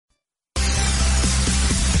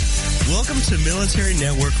Welcome to Military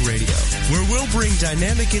Network Radio, where we'll bring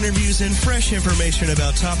dynamic interviews and fresh information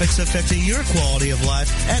about topics affecting your quality of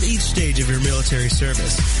life at each stage of your military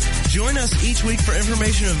service. Join us each week for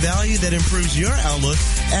information of value that improves your outlook,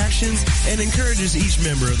 actions, and encourages each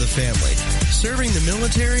member of the family. Serving the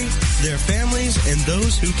military, their families, and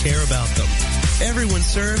those who care about them. Everyone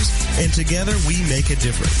serves, and together we make a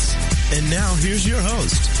difference. And now, here's your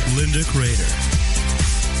host, Linda Crater.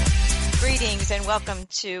 Greetings and welcome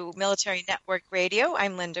to Military Network Radio.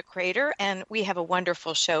 I'm Linda Crater, and we have a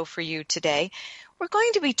wonderful show for you today. We're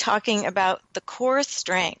going to be talking about the core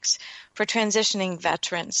strengths for transitioning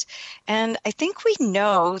veterans. And I think we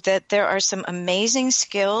know that there are some amazing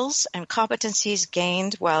skills and competencies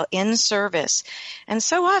gained while in service. And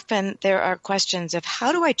so often there are questions of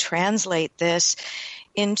how do I translate this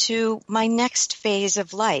into my next phase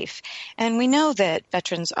of life? And we know that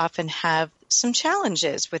veterans often have some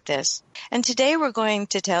challenges with this. And today we're going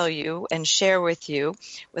to tell you and share with you,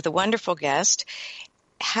 with a wonderful guest,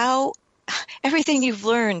 how everything you've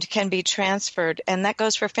learned can be transferred, and that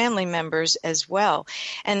goes for family members as well.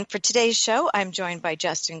 And for today's show, I'm joined by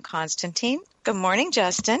Justin Constantine. Good morning,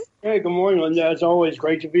 Justin. Hey, good morning, Linda. It's always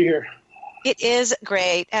great to be here. It is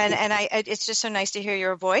great, and it's just so nice to hear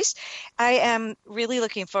your voice. I am really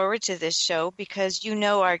looking forward to this show because you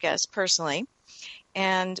know our guest personally.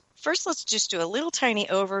 And first, let's just do a little tiny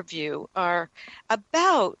overview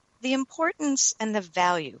about the importance and the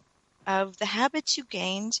value of the habits you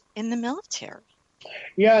gained in the military.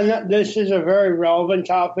 Yeah, this is a very relevant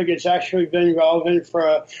topic. It's actually been relevant for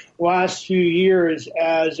the last few years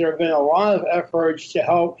as there have been a lot of efforts to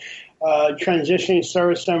help transitioning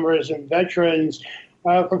service members and veterans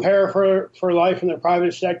prepare for life in the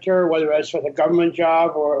private sector, whether that's with a government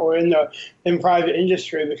job or in private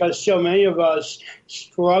industry, because so many of us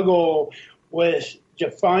struggle with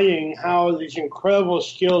defining how these incredible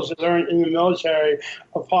skills that learned in the military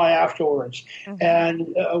apply afterwards. Mm-hmm.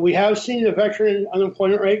 And we have seen the veteran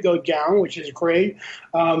unemployment rate go down, which is great.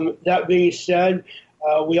 That being said,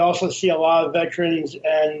 we also see a lot of veterans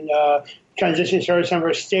and transition service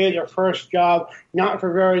members stay at their first job, not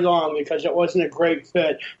for very long because it wasn't a great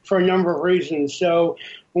fit for a number of reasons. So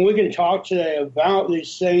when we can talk today about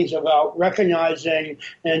these things, about recognizing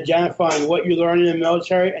and identifying what you learn in the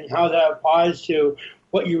military and how that applies to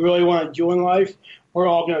what you really want to do in life, we're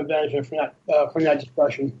all going to benefit from that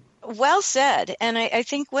discussion. Well said. And I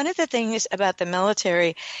think one of the things about the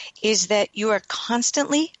military is that you are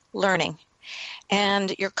constantly learning.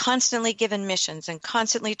 And you're constantly given missions and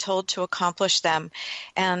constantly told to accomplish them.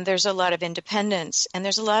 And there's a lot of independence. And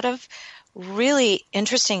there's a lot of really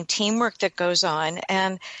interesting teamwork that goes on.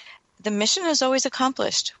 And the mission is always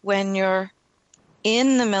accomplished when you're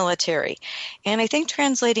in the military. And I think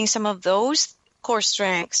translating some of those core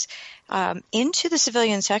strengths into the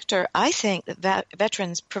civilian sector, I think that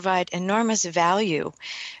veterans provide enormous value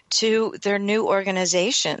to their new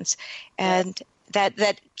organizations. And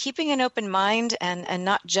that keeping an open mind and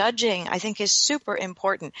not judging, I think, is super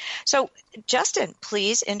important. So, Justin,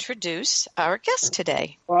 please introduce our guest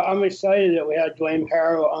today. Well, I'm excited that we had Dwayne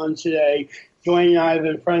Parrow on today. Dwayne and I have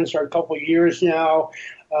been friends for a couple of years now.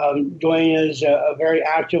 Dwayne is a very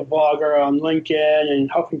active blogger on LinkedIn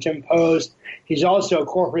and Huffington Post. He's also a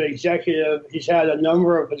corporate executive. He's had a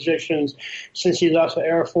number of positions since he left the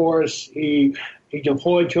Air Force. He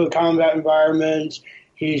deployed to a combat environment.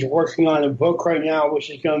 He's working on a book right now,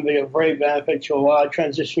 which is going to be of great benefit to a lot of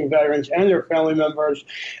transitioning veterans and their family members.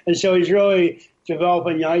 And so he's really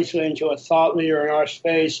developing nicely into a thought leader in our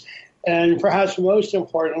space. And perhaps most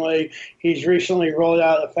importantly, he's recently rolled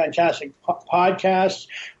out a fantastic podcast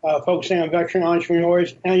focusing on veteran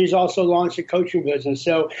entrepreneurs, and he's also launched a coaching business.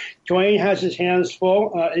 So Dwayne has his hands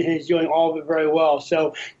full, and he's doing all of it very well.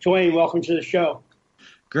 So Dwayne, welcome to the show.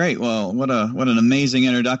 Great. Well, what an amazing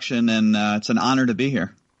introduction, and it's an honor to be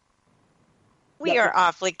here. We are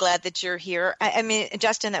awfully glad that you're here. I mean,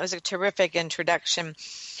 Justin, that was a terrific introduction.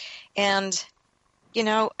 And, you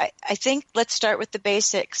know, I think let's start with the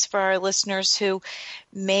basics for our listeners who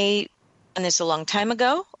may done this a long time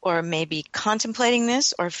ago or may be contemplating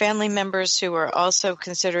this, or family members who are also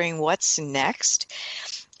considering what's next.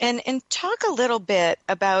 And talk a little bit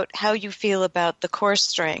about how you feel about the core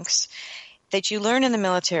strengths that you learn in the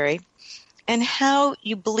military and how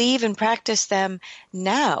you believe and practice them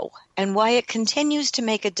now and why it continues to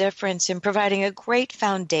make a difference in providing a great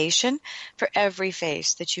foundation for every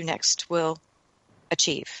phase that you next will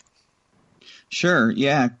achieve. Sure.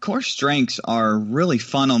 Yeah. Core strengths are really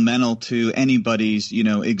fundamental to anybody's,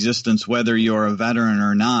 existence, whether you're a veteran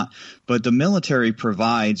or not. But the military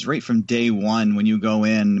provides right from day one when you go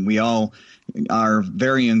in, we all are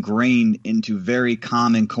very ingrained into very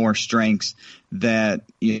common core strengths that,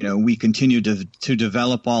 we continue to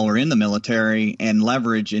develop while we're in the military and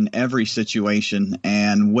leverage in every situation.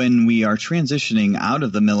 And when we are transitioning out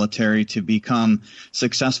of the military to become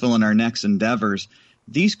successful in our next endeavors,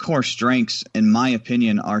 these core strengths, in my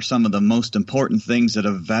opinion, are some of the most important things that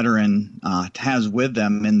a veteran has with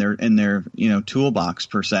them in their toolbox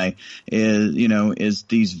per se. Is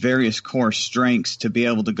these various core strengths to be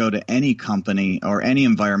able to go to any company or any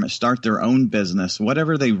environment, start their own business,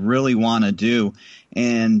 whatever they really want to do.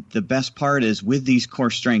 And the best part is with these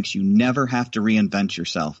core strengths, you never have to reinvent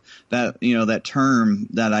yourself. That term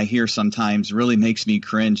that I hear sometimes really makes me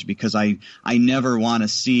cringe because I never want to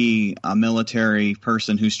see a military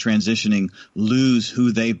person who's transitioning lose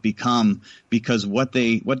who they've become, because what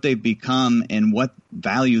they've become and what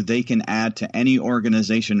value they can add to any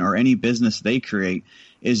organization or any business they create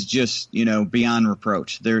is just, beyond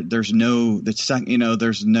reproach. There's no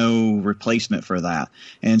replacement for that.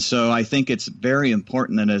 And so I think it's very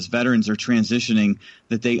important that as veterans are transitioning,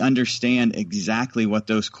 that they understand exactly what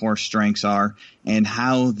those core strengths are and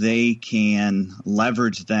how they can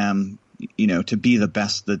leverage them, to be the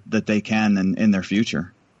best that they can in their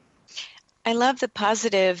future. I love the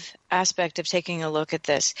positive aspect of taking a look at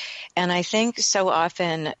this. And I think so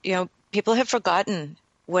often, people have forgotten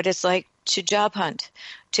what it's like to job hunt,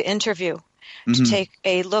 to interview, to take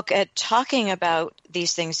a look at talking about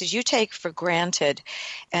these things that you take for granted.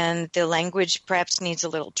 And the language perhaps needs a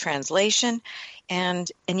little translation.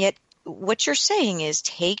 And yet what you're saying is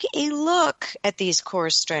take a look at these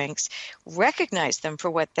core strengths, recognize them for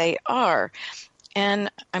what they are.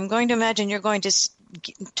 And I'm going to imagine you're going to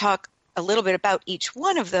talk a little bit about each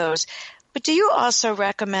one of those. But do you also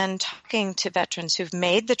recommend talking to veterans who've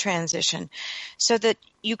made the transition so that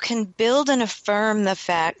you can build and affirm the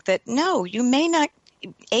fact that, no, you may not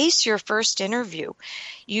ace your first interview.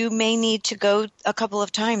 You may need to go a couple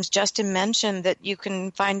of times. Justin mentioned that you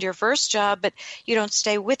can find your first job, but you don't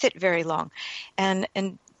stay with it very long. And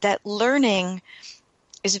that learning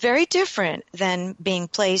is very different than being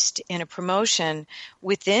placed in a promotion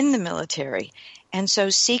within the military. And so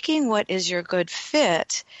seeking what is your good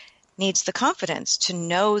fit needs the confidence to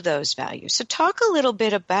know those values. So talk a little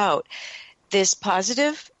bit about this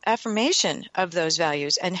positive affirmation of those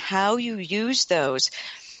values and how you use those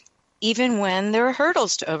even when there are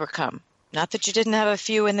hurdles to overcome. Not that you didn't have a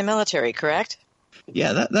few in the military, correct?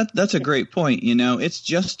 Yeah, that's a great point. It's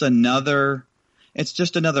just another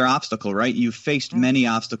obstacle, right? You faced many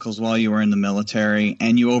obstacles while you were in the military,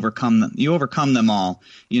 and you overcome them. You overcome them all,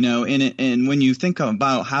 and when you think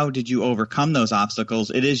about how did you overcome those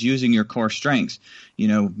obstacles, it is using your core strengths.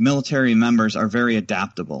 Military members are very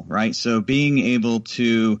adaptable, right? So being able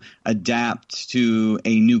to adapt to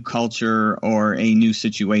a new culture or a new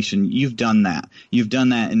situation, you've done that. You've done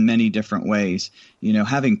that in many different ways.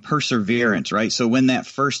 Having perseverance, right? So when that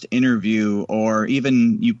first interview, or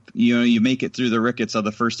even you make it through the rickets of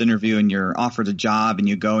the first interview and you're offered a job and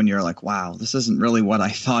you go and you're like, wow, this isn't really what I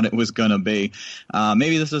thought it was going to be.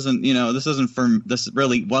 Maybe this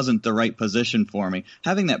really wasn't the right position for me.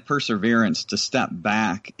 Having that perseverance to step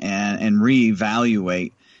back and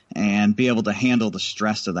reevaluate and be able to handle the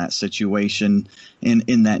stress of that situation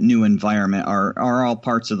in that new environment are all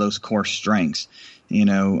parts of those core strengths.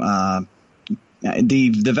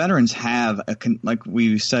 The veterans have, like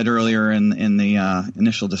we said earlier in the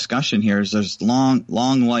initial discussion here, is there's long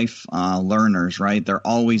life learners, right? They're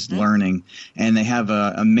always learning, and they have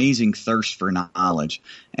an amazing thirst for knowledge.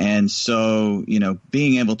 And so,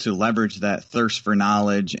 being able to leverage that thirst for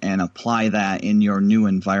knowledge and apply that in your new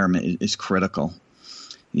environment is critical.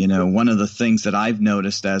 One of the things that I've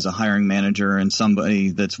noticed as a hiring manager and somebody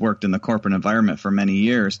that's worked in the corporate environment for many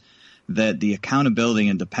years, that the accountability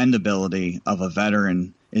and dependability of a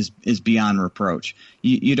veteran is beyond reproach.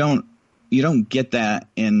 You don't get that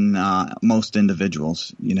in most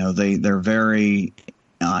individuals. They're very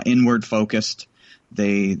inward focused.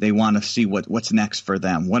 They want to see what's next for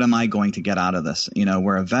them. What am I going to get out of this?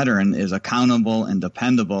 Where a veteran is accountable and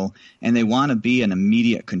dependable, and they want to be an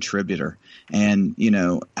immediate contributor. And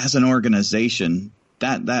as an organization,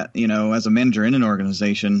 that as a manager in an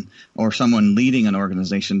organization or someone leading an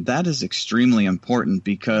organization, that is extremely important,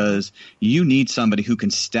 because you need somebody who can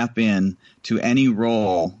step in to any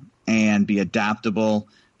role and be adaptable,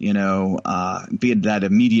 be that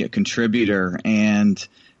immediate contributor and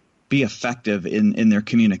be effective in their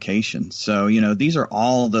communication. So, these are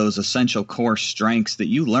all those essential core strengths that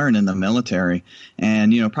you learn in the military.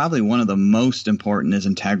 And, probably one of the most important is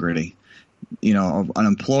integrity. An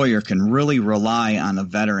employer can really rely on a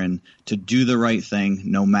veteran to do the right thing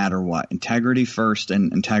no matter what. Integrity first,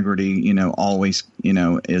 and integrity, always,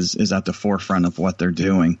 is at the forefront of what they're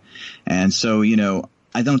doing. And so,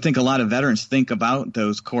 I don't think a lot of veterans think about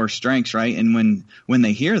those core strengths, right? And when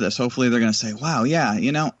they hear this, hopefully they're going to say, wow, yeah,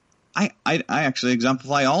 I actually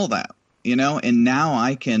exemplify all that, and now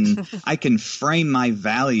I can frame my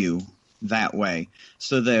value that way,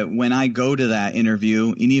 so that when I go to that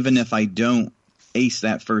interview, and even if I don't ace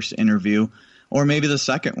that first interview, or maybe the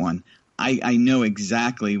second one, I know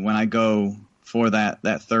exactly when I go for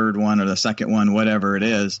that third one or the second one, whatever it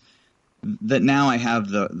is, that now I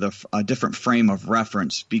have a different frame of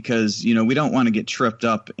reference, because, we don't want to get tripped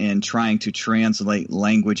up in trying to translate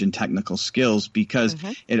language and technical skills, because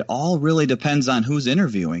it all really depends on who's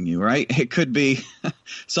interviewing you, right? It could be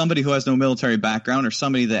somebody who has no military background, or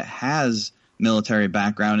somebody that has military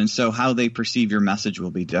background, and so how they perceive your message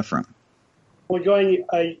will be different. Well, John,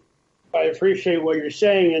 I appreciate what you're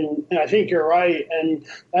saying, and I think you're right, and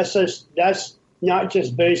that's not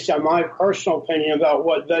just based on my personal opinion about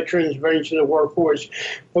what veterans bring to the workforce,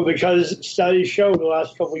 but because studies show the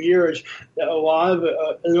last couple of years that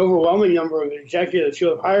an overwhelming number of executives who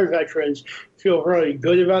have hired veterans feel really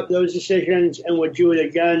good about those decisions and would do it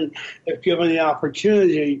again if given the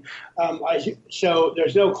opportunity. So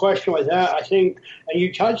there's no question with that. I think, and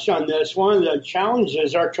you touched on this, one of the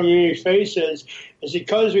challenges our community faces is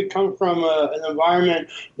because we come from an environment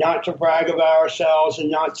not to brag about ourselves and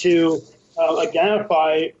not to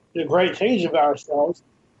identify the great things about ourselves,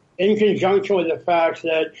 in conjunction with the fact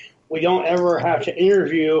that we don't ever have to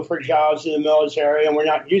interview for jobs in the military, and we're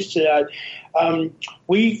not used to that.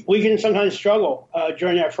 We can sometimes struggle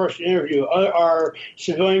during that first interview. Our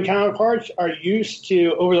civilian counterparts are used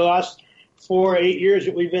to, over the last 4 or 8 years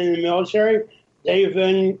that we've been in the military, they've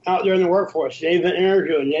been out there in the workforce. They've been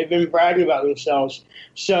interviewing. They've been bragging about themselves.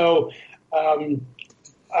 So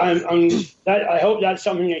I hope that's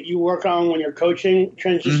something that you work on when you're coaching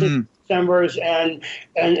transition members, and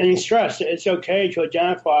stress that it's okay to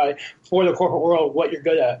identify for the corporate world what you're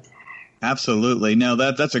good at. Absolutely. No,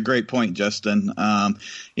 that's a great point, Justin.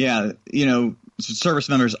 Service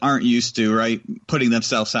members aren't used to, right, putting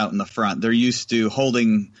themselves out in the front. They're used to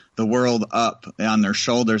holding the world up on their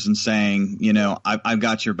shoulders and saying, I've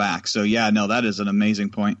got your back. So, that is an amazing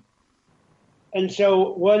point. And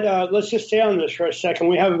so let's just stay on this for a second.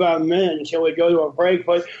 We have about a minute until we go to a break,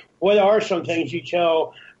 but what are some things you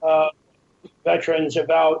tell veterans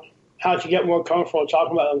about how to get more comfortable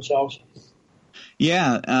talking about themselves?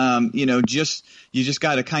 Yeah, you just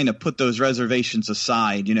got to kind of put those reservations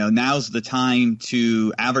aside. Now's the time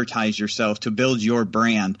to advertise yourself, to build your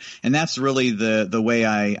brand. And that's really the way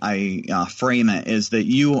I frame it, is that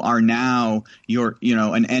you are now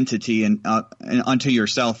an entity and unto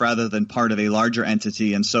yourself rather than part of a larger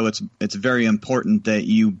entity. And so it's very important that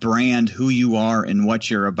you brand who you are and what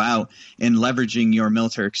you're about, and leveraging your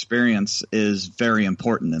military experience is very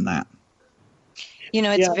important in that.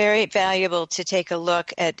 It's very valuable to take a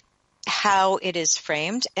look at how it is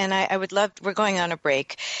framed, and I would love, we're going on a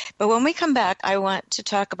break, but when we come back, I want to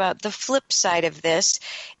talk about the flip side of this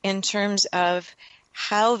in terms of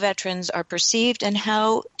how veterans are perceived and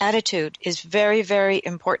how attitude is very, very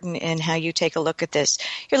important in how you take a look at this.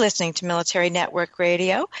 You're listening to Military Network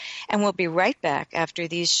Radio, and we'll be right back after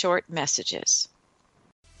these short messages.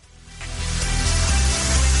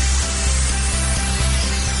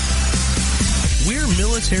 We're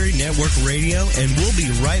Military Network Radio, and we'll be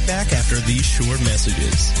right back after these short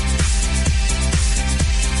messages.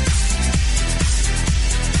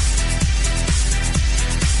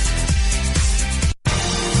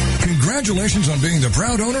 Congratulations on being the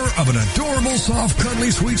proud owner of an adorable, soft, cuddly,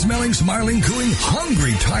 sweet-smelling, smiling, cooing,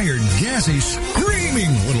 hungry, tired, gassy,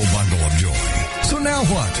 screaming little bundle of joy. So now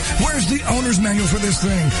what? Where's the owner's manual for this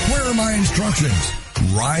thing? Where are my instructions?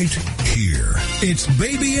 Right here. It's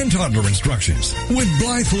Baby and Toddler Instructions with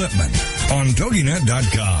Blythe Lipman on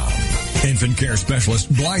TogiNet.com. Infant care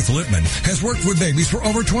specialist Blythe Lipman has worked with babies for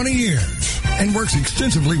over 20 years and works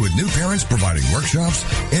extensively with new parents, providing workshops,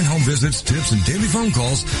 in-home visits, tips, and daily phone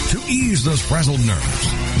calls to ease those frazzled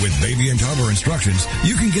nerves. With Baby and Toddler Instructions,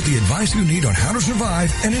 you can get the advice you need on how to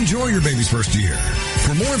survive and enjoy your baby's first year.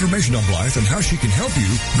 For more information on Blythe and how she can help you,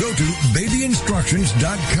 go to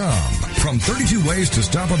babyinstructions.com. From 32 ways to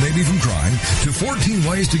stop a baby from crying to 14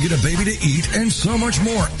 ways to get a baby to eat and so much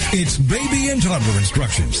more. It's Baby and Toddler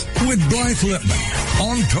Instructions with Blythe Lipman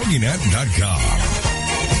on TogiNet.com.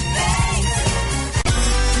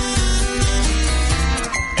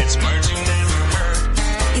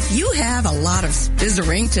 have a lot of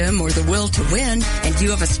spizzerinctum or the will to win, and you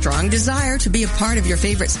have a strong desire to be a part of your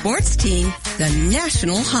favorite sports team, the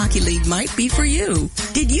National Hockey League might be for you.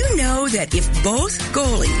 Did you know that if both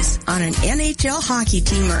goalies on an NHL hockey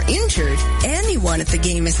team are injured, anyone at the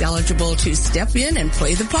game is eligible to step in and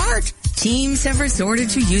play the part? Teams have resorted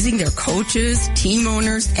to using their coaches, team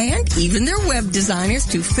owners, and even their web designers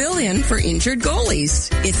to fill in for injured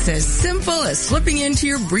goalies. It's as simple as slipping into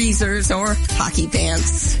your breezers or hockey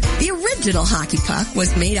pants. The original hockey puck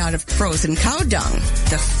was made out of frozen cow dung.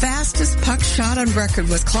 The fastest puck shot on record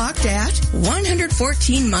was clocked at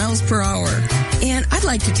 114 miles per hour. And I'd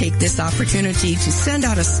like to take this opportunity to send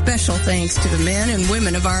out a special thanks to the men and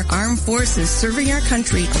women of our armed forces serving our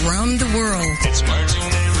country around the world.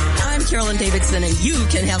 I'm Carolyn Davidson, and you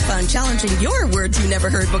can have fun challenging your words you never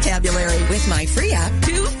heard vocabulary with my free app,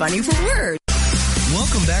 Too Funny for Words.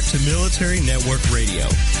 Welcome back to Military Network Radio,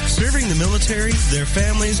 serving the military, their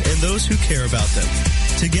families, and those who care about them.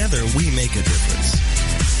 Together, we make a difference.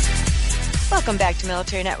 Welcome back to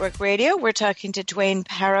Military Network Radio. We're talking to Dwayne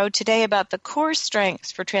Parrow today about the core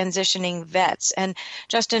strengths for transitioning vets. And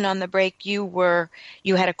Justin, on the break, you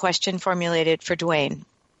had a question formulated for Dwayne.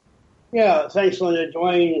 Yeah, thanks, Linda.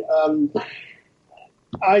 Dwayne,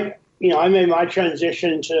 I made my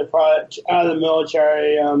transition out of the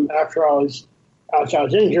military after I was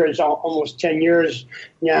injured. It's almost 10 years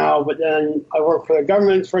now, but then I worked for the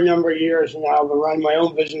government for a number of years, and now I've been running my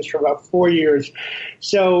own business for about 4 years.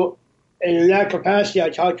 So in that capacity, I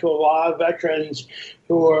talked to a lot of veterans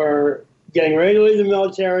who are getting ready to leave the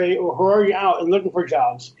military or who are already out and looking for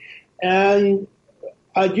jobs. And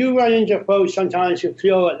I do run into folks sometimes who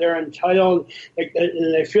feel that they're entitled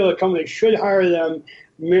and they feel the company should hire them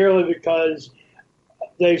merely because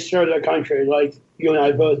they served their country, like you and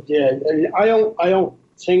I both did. And I don't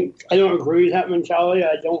agree with that mentality.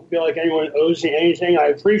 I don't feel like anyone owes me anything. I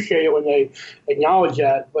appreciate it when they acknowledge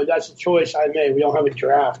that, but that's a choice I made. We don't have a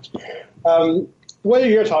draft. What are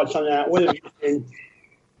your thoughts on that? What have you seen?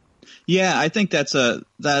 Yeah, I think that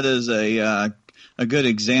is a good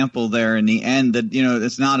example there in the end that,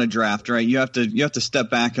 it's not a draft, right? You have to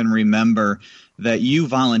step back and remember that you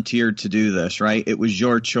volunteered to do this, right? It was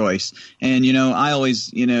your choice. And, I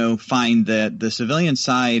always, find that the civilian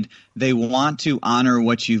side, they want to honor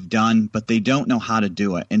what you've done, but they don't know how to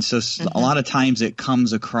do it. And so a lot of times it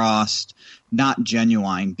comes across not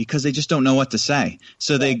genuine because they just don't know what to say.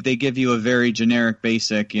 So they give you a very generic,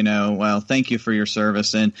 basic, well, thank you for your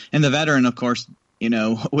service. And the veteran, of course,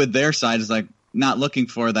 with their side is like, not looking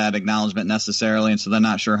for that acknowledgement necessarily, and so they're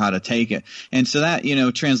not sure how to take it. And so that,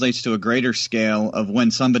 translates to a greater scale of when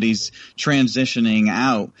somebody's transitioning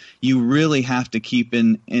out, you really have to keep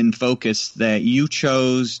in focus that you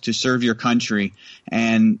chose to serve your country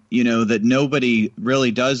and, that nobody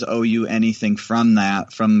really does owe you anything from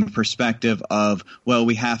that, from the perspective of, well,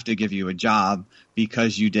 we have to give you a job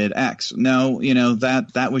because you did X. No,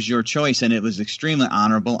 that was your choice, and it was extremely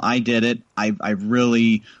honorable. I did it. I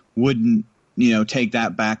really wouldn't take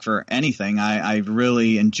that back for anything. I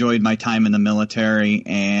really enjoyed my time in the military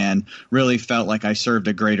and really felt like I served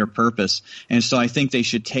a greater purpose. And so I think they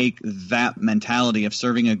should take that mentality of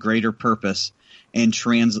serving a greater purpose and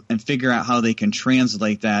figure out how they can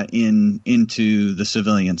translate that into the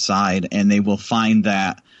civilian side, and they will find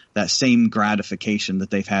that same gratification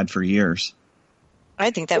that they've had for years.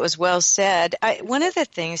 I think that was well said. One of the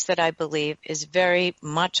things that I believe is very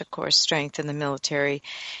much a core strength in the military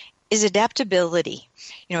is adaptability,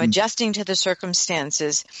 adjusting to the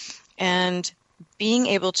circumstances and being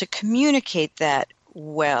able to communicate that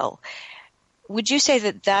well. Would you say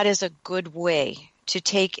that is a good way to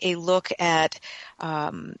take a look at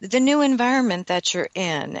the new environment that you're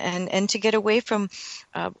in and to get away from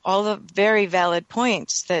all the very valid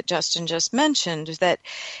points that Justin just mentioned, that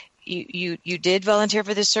you did volunteer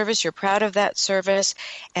for this service, you're proud of that service,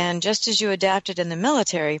 and just as you adapted in the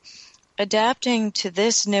military, adapting to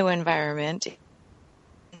this new environment,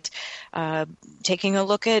 taking a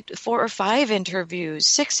look at 4 or 5 interviews,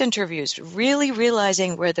 6 interviews, really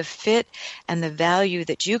realizing where the fit and the value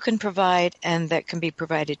that you can provide and that can be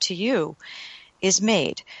provided to you is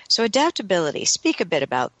made. So adaptability, speak a bit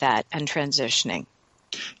about that and transitioning.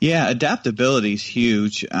 Yeah, adaptability is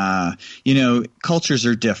huge. Cultures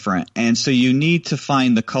are different. And so you need to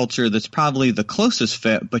find the culture that's probably the closest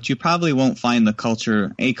fit, but you probably won't find a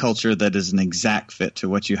culture that is an exact fit to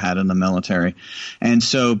what you had in the military. And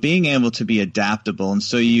so being able to be adaptable. And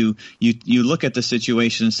so you look at the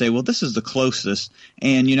situation and say, well, this is the closest.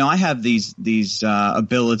 And, I have the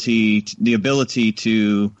ability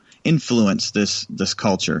to influence this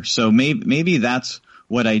culture. So maybe that's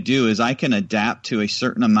what I do is I can adapt to a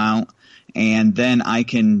certain amount and then I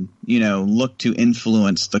can, look to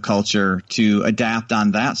influence the culture to adapt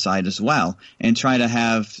on that side as well, and try to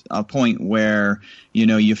have a point where,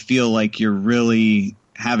 you feel like you're really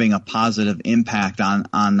having a positive impact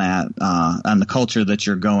on that, on the culture that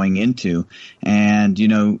you're going into. And,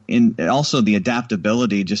 also the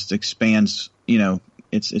adaptability just expands,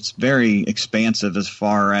 it's very expansive as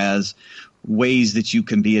far as ways that you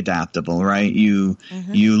can be adaptable, right? You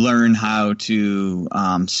learn how to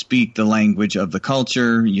speak the language of the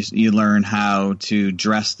culture. You learn how to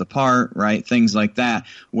dress the part, right? Things like that,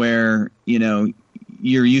 where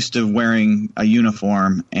you're used to wearing a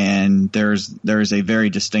uniform, and there's a very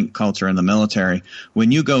distinct culture in the military.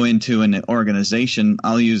 When you go into an organization,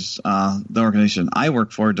 I'll use the organization I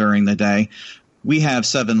work for during the day. We have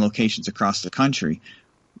 7 locations across the country.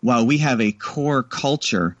 While we have a core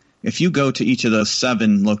culture, if you go to each of those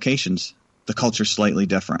 7 locations, the culture is slightly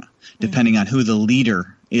different, depending on who the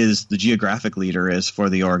leader is, the geographic leader is for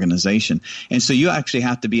the organization. And so you actually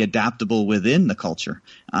have to be adaptable within the culture,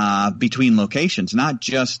 between locations, not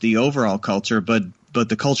just the overall culture, but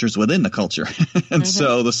the cultures within the culture. And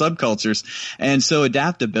so the subcultures. And so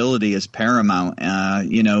adaptability is paramount,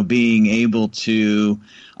 being able to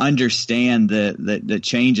understand that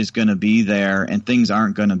change is going to be there and things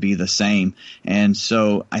aren't going to be the same. And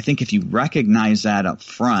so I think if you recognize that up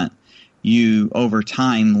front, you over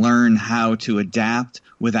time learn how to adapt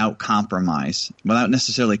without compromise, without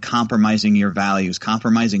necessarily compromising your values,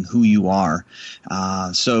 compromising who you are.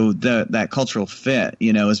 So that cultural fit,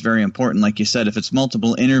 is very important. Like you said, if it's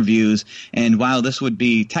multiple interviews, and while this would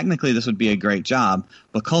be a great job,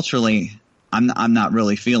 but culturally I'm not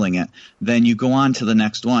really feeling it, then you go on to the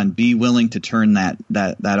next one. Be willing to turn that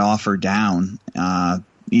offer down,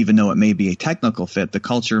 even though it may be a technical fit. The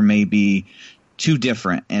culture may be too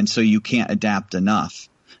different, and so you can't adapt enough,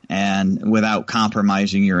 and without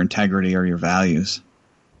compromising your integrity or your values.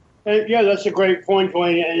 Yeah, that's a great point,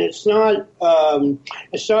 Dwayne. And it's not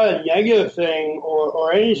a negative thing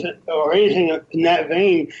or anything in that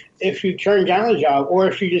vein if you turn down a job, or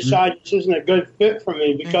if you decide this isn't a good fit for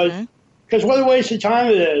me, because what a waste of time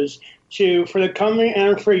it is for the company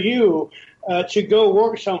and for you to go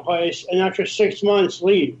work someplace and after 6 months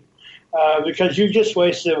leave. Because you just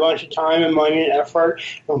wasted a bunch of time and money and effort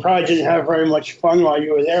and probably didn't have very much fun while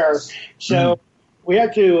you were there. So we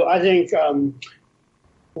have to, I think,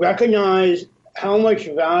 recognize how much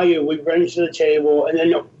value we bring to the table, and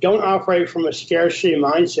then don't operate from a scarcity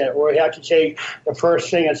mindset where we have to take the first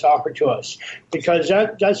thing that's offered to us, because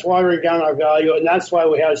that's watering down our value, and that's why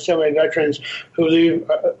we have so many veterans who leave,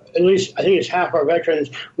 at least I think it's half our veterans,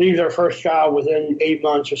 leave their first job within 8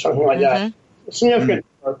 months or something like that. It's significant.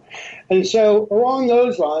 And so along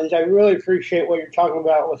those lines, I really appreciate what you're talking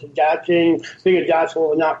about with adapting, being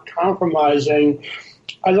adaptable and not compromising.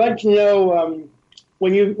 I'd like to know,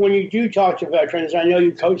 when you do talk to veterans, I know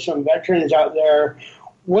you coach some veterans out there,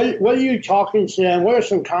 what are you talking to them? What are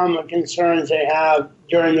some common concerns they have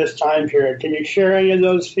during this time period? Can you share any of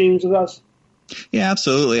those themes with us? Yeah,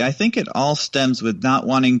 absolutely. I think it all stems with not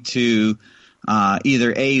wanting to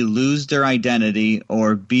either A, lose their identity,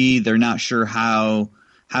 or B, they're not sure how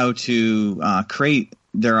to create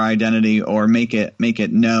their identity or make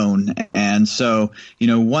it known. And so,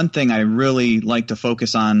 one thing I really like to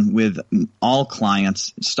focus on with all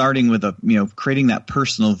clients, starting with creating that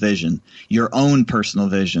personal vision, your own personal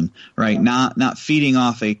vision, right? Not feeding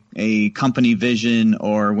off a company vision,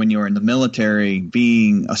 or when you're in the military,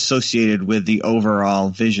 being associated with the overall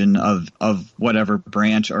vision of whatever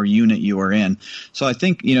branch or unit you are in. So I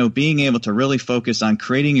think, being able to really focus on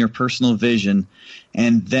creating your personal vision,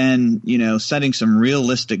 and then, setting some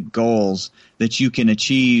realistic goals that you can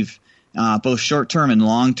achieve, both short-term and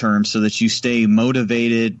long-term, so that you stay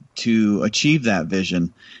motivated to achieve that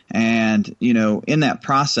vision. And, in that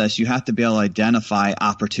process, you have to be able to identify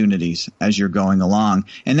opportunities as you're going along.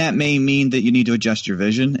 And that may mean that you need to adjust your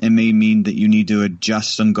vision. It may mean that you need to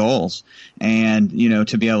adjust some goals and,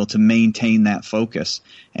 to be able to maintain that focus.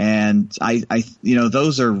 And I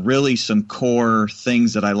those are really some core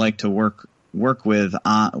things that I like to work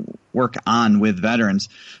on with veterans,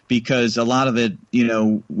 because a lot of it,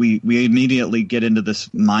 we immediately get into this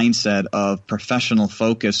mindset of professional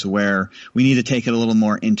focus where we need to take it a little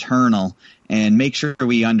more internal and make sure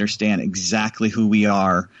we understand exactly who we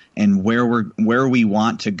are and where we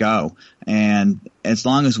want to go. And as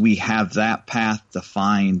long as we have that path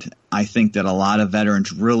defined, I think that a lot of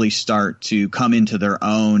veterans really start to come into their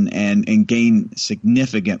own and gain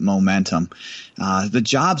significant momentum. The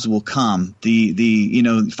jobs will come.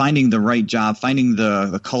 Finding the right job, finding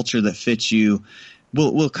the culture that fits you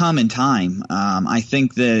will come in time. I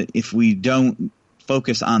think that if we don't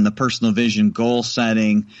focus on the personal vision, goal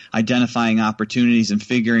setting, identifying opportunities, and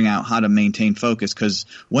figuring out how to maintain focus. Because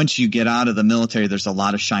once you get out of the military, there's a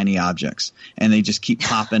lot of shiny objects, and they just keep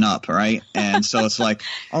popping up, right? And so it's like,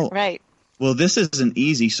 oh, right. Well, this isn't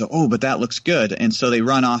easy, so, but that looks good. And so they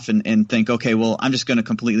run off and think, okay, well, I'm just going to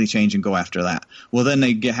completely change and go after that. Well, then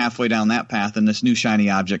they get halfway down that path, and this new shiny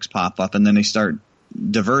objects pop up, and then they start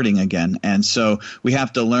diverting again. And so we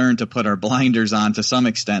have to learn to put our blinders on to some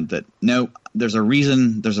extent that, no, there's a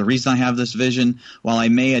reason I have this vision. While I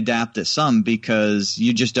may adapt it some, because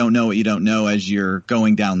you just don't know what you don't know as you're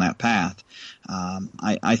going down that path.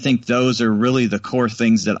 I think those are really the core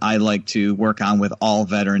things that I like to work on with all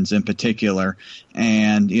veterans in particular.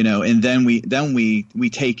 And, and then we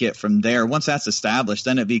take it from there. Once that's established,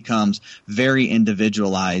 then it becomes very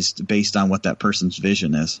individualized based on what that person's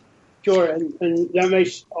vision is. Sure, and that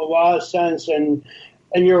makes a lot of sense. And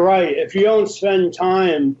you're right. If you don't spend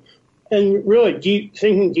time and really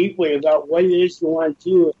thinking deeply about what it is you want to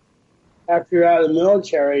do after you're out of the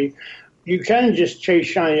military, you can just chase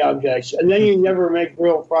shiny objects, and then you never make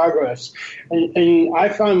real progress. And I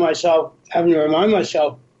find myself having to remind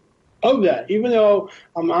myself of that. Even though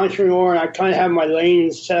I'm an entrepreneur and I kind of have my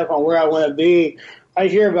lanes set up on where I want to be, I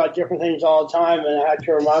hear about different things all the time, and I have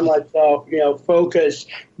to remind myself, focus,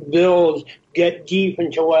 build, get deep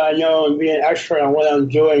into what I know, and be an expert on what I'm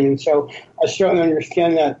doing. And so I certainly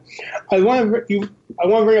understand that. I want to bring up a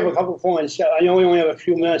couple of points. I know we only have a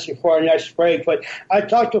few minutes before our next break, but I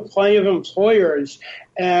talked to plenty of employers,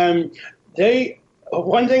 and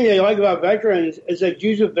one thing they like about veterans is they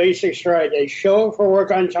do the basics right. They show up for work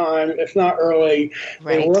on time, if not early.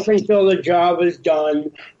 Right. They work until the job is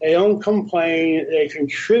done. They don't complain. They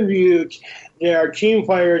contribute. They are team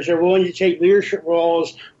players. They're willing to take leadership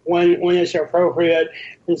roles when it's appropriate,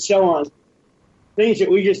 and so on. Things that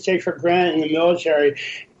we just take for granted in the military.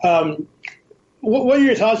 What are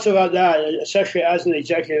your thoughts about that, especially as an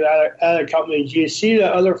executive at a company? Do you see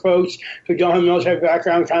that other folks who don't have a military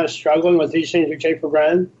background kind of struggling with these things we take for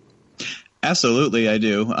granted? Absolutely, I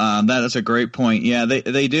do. That's a great point. Yeah,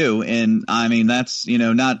 they do. And I mean, that's,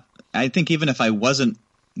 I think even if I wasn't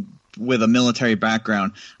with a military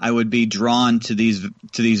background, I would be drawn to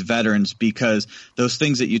these veterans, because those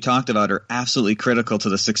things that you talked about are absolutely critical to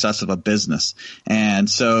the success of a business. And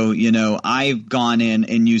so, I've gone in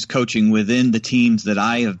and used coaching within the teams that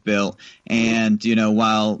I have built. And,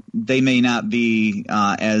 while they may not be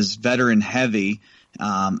as veteran heavy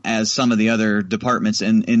as some of the other departments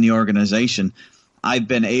in the organization, I've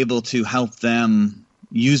been able to help them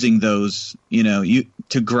using those,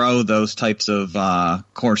 to grow those types of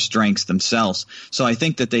core strengths themselves. So I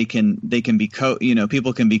think that they can be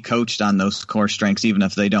people can be coached on those core strengths even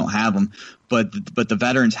if they don't have them. But the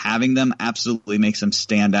veterans having them absolutely makes them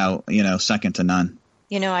stand out, second to none.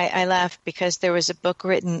 I laugh because there was a book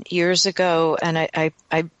written years ago, and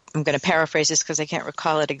I'm going to paraphrase this because I can't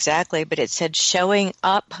recall it exactly, but it said showing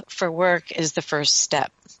up for work is the first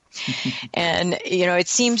step. And, it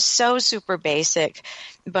seems so super basic,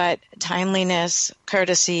 but timeliness,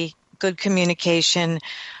 courtesy, good communication,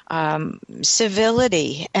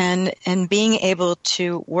 civility, and being able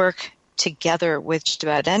to work together with just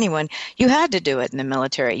about anyone. You had to do it in the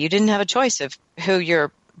military. You didn't have a choice of who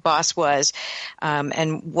your boss was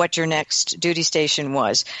and what your next duty station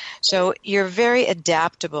was. So you're very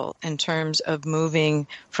adaptable in terms of moving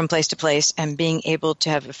from place to place and being able to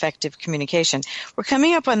have effective communication. We're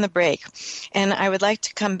coming up on the break, and I would like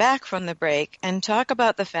to come back from the break and talk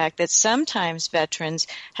about the fact that sometimes veterans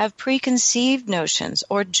have preconceived notions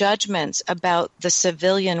or judgments about the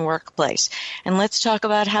civilian workplace. And let's talk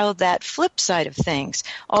about how that flip side of things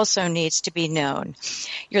also needs to be known.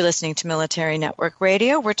 You're listening to Military Network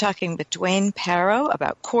Radio. We're talking with Dwayne Parrow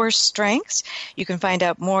about core strengths. You can find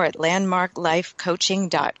out more at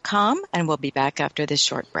landmarklifecoaching.com, and we'll be back after this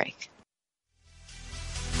short break.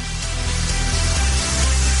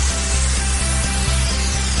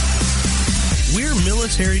 We're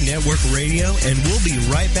Military Network Radio, and we'll be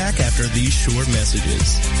right back after these short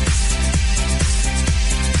messages.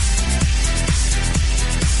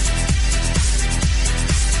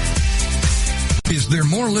 Is there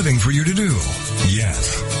more living for you to do?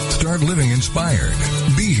 Yes. Start living inspired.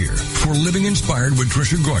 Be here for Living Inspired with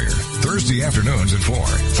Tricia Goyer, Thursday afternoons at 4,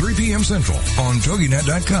 3 p.m. Central on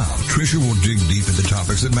TogiNet.com. Tricia will dig deep into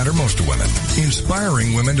topics that matter most to women,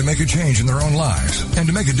 inspiring women to make a change in their own lives and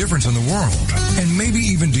to make a difference in the world, and maybe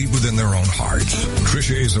even deep within their own hearts.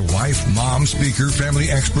 Tricia is a wife, mom, speaker,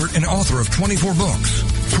 family expert, and author of 24 books.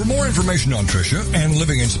 For more information on Tricia and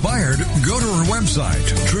Living Inspired, go to her website,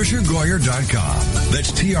 TriciaGoyer.com.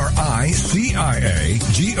 That's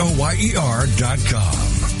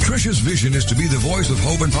TriciaGoyer.com. Trisha's vision is to be the voice of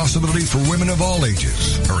hope and possibility for women of all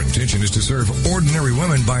ages. Her intention is to serve ordinary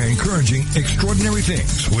women by encouraging extraordinary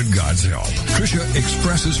things with God's help. Trisha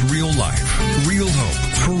expresses real life, real hope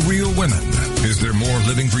for real women. Is there more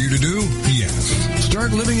living for you to do? Yes.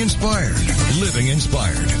 Start living inspired. Living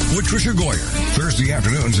Inspired with Trisha Goyer. Thursday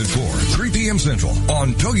afternoons at 4, 3 p.m. Central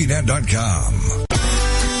on TogiNet.com.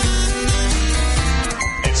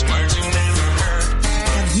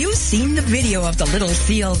 Have you seen the video of the little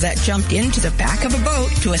seal that jumped into the back of a boat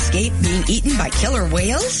to escape being eaten by killer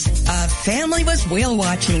whales? A family was whale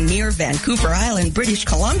watching near Vancouver Island, British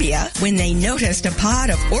Columbia, when they noticed a pod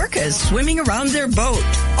of orcas swimming around their boat.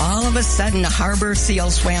 All of a sudden, a harbor seal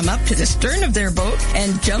swam up to the stern of their boat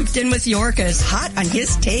and jumped in with the orcas, hot on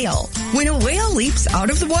his tail. When a whale leaps out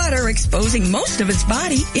of the water, exposing most of its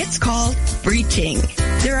body, it's called breaching.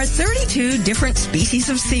 There are 32 different species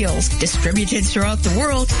of seals distributed throughout the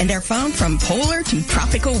world, and they're found from polar to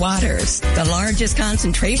tropical waters. The largest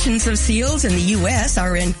concentrations of seals in the U.S.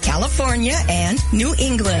 are in California and New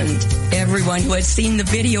England. Everyone who has seen the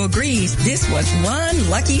video agrees this was one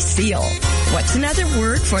lucky seal. What's another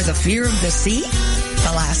word for the fear of the sea?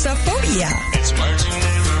 Thalassophobia.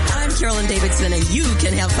 I'm Carolyn Davidson, and you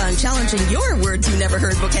can have fun challenging your words you never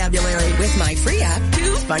heard vocabulary with my free app,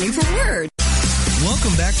 Too Funny for Words.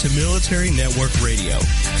 Welcome back to Military Network Radio,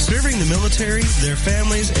 serving the military, their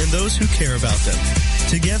families, and those who care about them.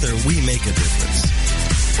 Together, we make a difference.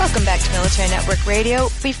 Welcome back to Military Network Radio.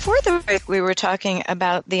 Before the break, we were talking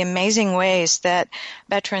about the amazing ways that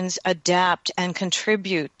veterans adapt and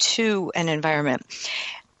contribute to an environment.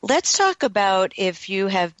 Let's talk about if you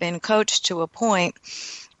have been coached to a point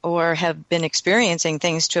or have been experiencing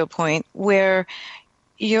things to a point where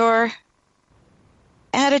your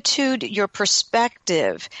attitude, your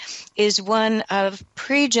perspective is one of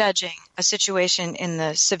prejudging a situation in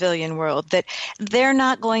the civilian world, that they're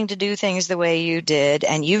not going to do things the way you did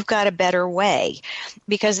and you've got a better way,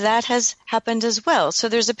 because that has happened as well. So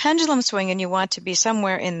there's a pendulum swing and you want to be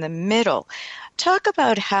somewhere in the middle. Talk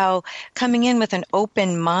about how coming in with an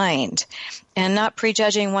open mind and not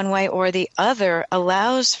prejudging one way or the other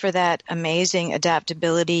allows for that amazing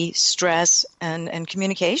adaptability, stress, and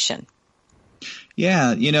communication.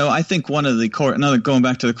 Yeah, I think one of the core, going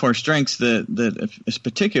back to the core strengths that is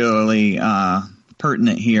particularly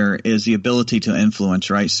pertinent here is the ability to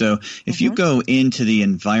influence, right? So if you go into the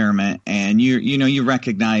environment and you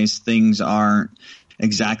recognize things aren't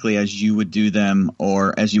exactly as you would do them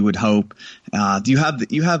or as you would hope, you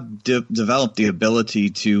have developed the ability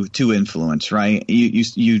to influence, right?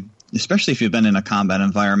 You especially if you've been in a combat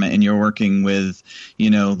environment and you're working with,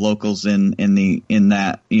 locals in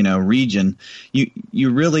that, region, you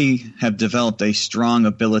really have developed a strong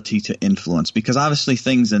ability to influence, because obviously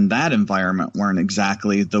things in that environment weren't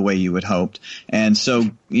exactly the way you had hoped. And so,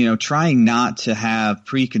 trying not to have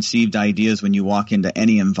preconceived ideas when you walk into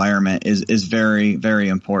any environment is very, very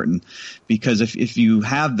important, because if you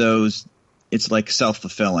have those, it's like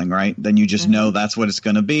self-fulfilling, right? Then you just know that's what it's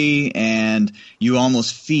going to be, and you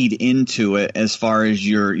almost feed into it as far as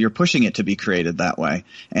you're pushing it to be created that way.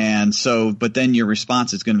 And so, but then your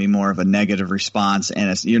response is going to be more of a negative response,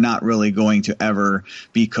 and you're not really going to ever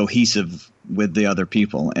be cohesive with the other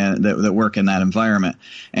people and that work in that environment.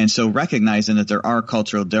 And so recognizing that there are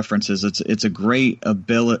cultural differences, it's a great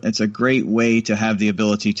ability, it's a great way to have the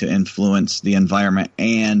ability to influence the environment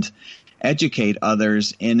and educate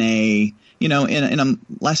others in a in a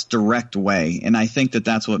less direct way. And I think that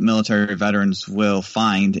that's what military veterans will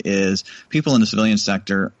find is people in the civilian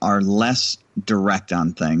sector are less direct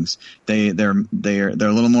on things. They're a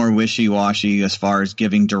little more wishy-washy as far as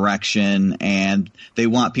giving direction, and they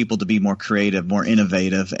want people to be more creative, more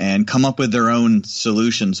innovative, and come up with their own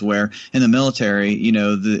solutions, where in the military,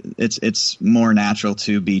 it's more natural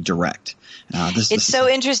to be direct. It's so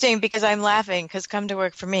interesting because I'm laughing because come to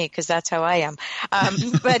work for me, because that's how I am.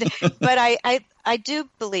 But I do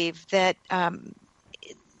believe that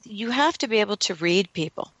you have to be able to read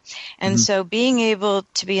people. And so being able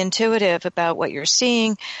to be intuitive about what you're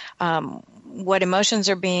seeing, what emotions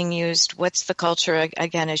are being used, what's the culture,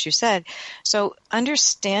 again, as you said. So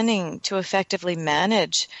understanding to effectively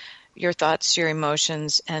manage your thoughts, your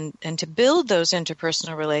emotions, and to build those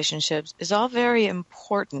interpersonal relationships is all very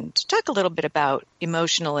important. Talk a little bit about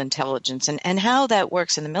emotional intelligence and how that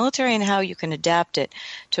works in the military and how you can adapt it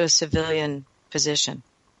to a civilian position.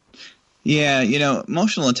 Yeah,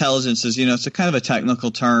 emotional intelligence is, it's a kind of a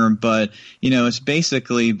technical term, but, it's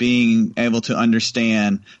basically being able to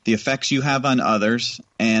understand the effects you have on others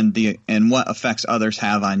and what effects others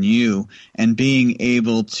have on you, and being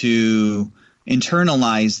able to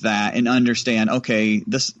internalize that and understand, okay,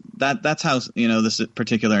 this that's how, this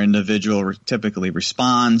particular individual typically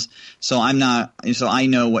responds. So I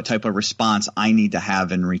know what type of response I need to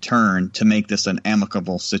have in return to make this an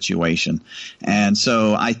amicable situation. And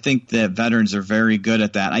so I think that veterans are very good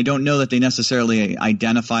at that. I don't know that they necessarily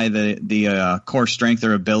identify the core strength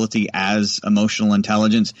or ability as emotional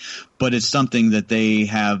intelligence, but it's something that they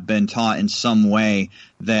have been taught in some way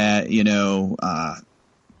that,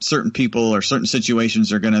 certain people or certain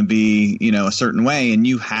situations are going to be, a certain way, and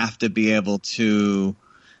you have to be able to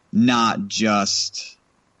not just,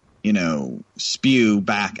 spew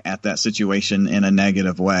back at that situation in a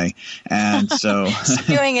negative way. And so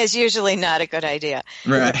spewing is usually not a good idea.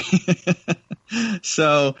 Right.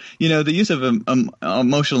 So, the use of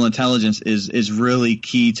emotional intelligence is really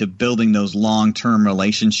key to building those long-term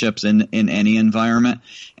relationships in any environment.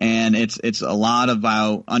 And it's a lot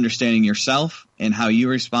about understanding yourself and how you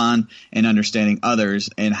respond, and understanding others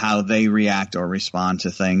and how they react or respond to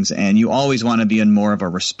things. And you always want to be in more of a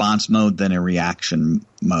response mode than a reaction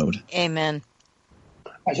mode. Amen.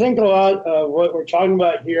 I think a lot of what we're talking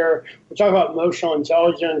about here, we're talking about emotional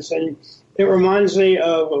intelligence, and it reminds me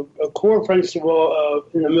of a core principle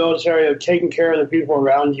in the military of taking care of the people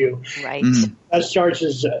around you. Right. Mm-hmm. That starts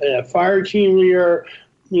as a fire team leader,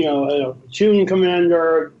 a platoon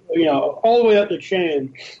commander, all the way up the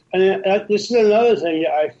chain. And this is another thing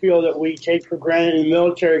that I feel that we take for granted in the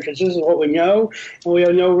military, because this is what we know, and we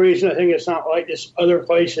have no reason to think it's not like this other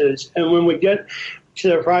places. And when we get to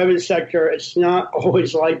the private sector, it's not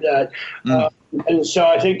always like that. And so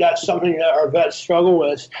I think that's something that our vets struggle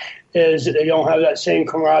with, is that they don't have that same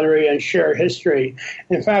camaraderie and shared history.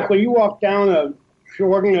 In fact, when you walk down if you're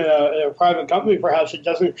working at a private company, perhaps it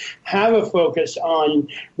doesn't have a focus on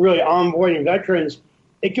really onboarding veterans,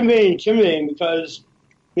 it can be intimidating, because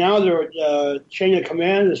now the chain of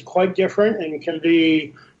command is quite different, and can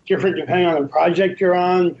be different depending on the project you're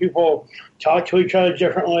on. People talk to each other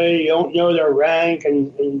differently. You don't know their rank,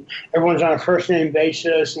 and everyone's on a first-name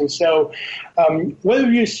basis. And so what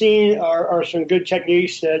have you seen are some good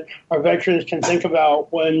techniques that our veterans can think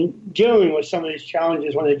about when dealing with some of these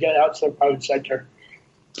challenges when they get out to the private sector?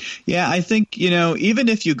 Yeah, I think, even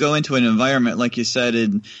if you go into an environment, like you said,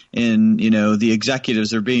 in the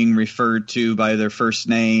executives are being referred to by their first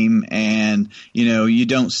name, and, you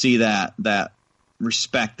don't see that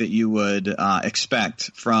respect that you would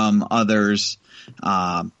expect from others,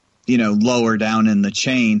 lower down in the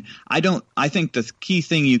chain. I think the key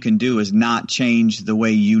thing you can do is not change the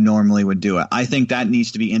way you normally would do it. I think that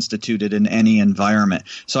needs to be instituted in any environment.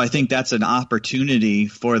 So I think that's an opportunity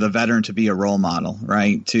for the veteran to be a role model,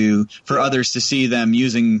 right? For others to see them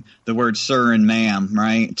using the word sir and ma'am,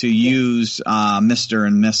 right? To use Mr.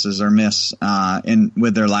 and Mrs. or Miss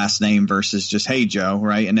with their last name versus just, hey, Joe,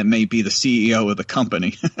 right? And it may be the CEO of the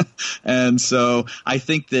company. And so I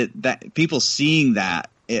think that people seeing that,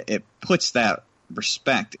 it puts that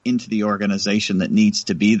respect into the organization that needs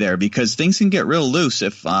to be there, because things can get real loose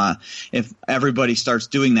if everybody starts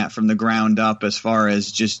doing that from the ground up, as far as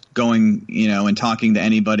just going, and talking to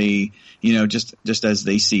anybody, just as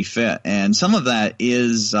they see fit. And some of that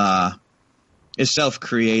is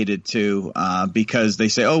self-created too, because they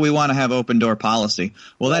say, oh, we want to have open door policy.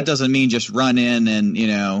 Well, that doesn't mean just run in and,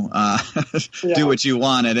 do what you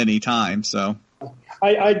want at any time. So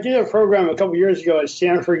I did a program a couple years ago at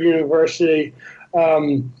Stanford University,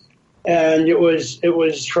 and it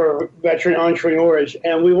was for veteran entrepreneurs.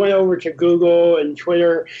 And we went over to Google and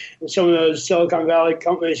Twitter and some of those Silicon Valley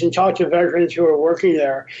companies and talked to veterans who were working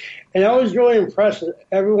there. And I was really impressed with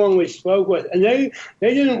everyone we spoke with. And they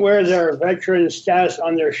didn't wear their veteran status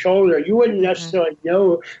on their shoulder. You wouldn't necessarily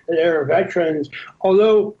know that they were veterans,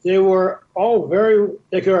 although they were all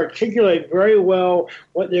they could articulate very well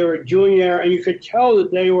what they were doing there. And you could tell that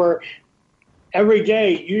they were every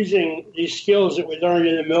day using these skills that we learned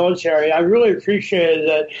in the military. I really appreciated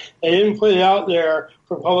that they didn't put it out there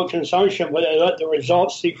for public consumption, but they let the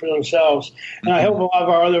results speak for themselves. And I hope a lot of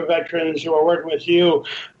our other veterans who are working with you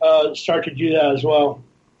start to do that as well.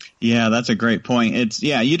 Yeah, that's a great point.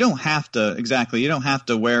 You don't have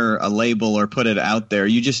to wear a label or put it out there.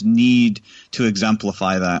 You just need to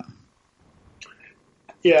exemplify that.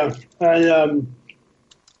 Yeah, and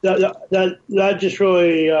that just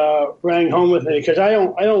really rang home with me, because I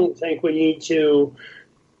don't think we need to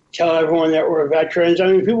tell everyone that we're veterans. I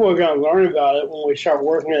mean, people are going to learn about it when we start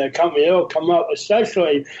working at a company. It'll come up,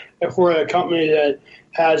 especially if we're at a company that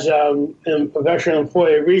has a veteran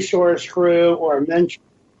employee resource group or a mentor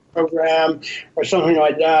program or something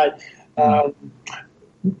like that.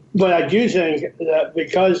 But I do think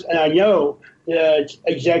that and I know that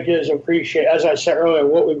executives appreciate, as I said earlier,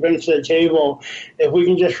 what we bring to the table. If we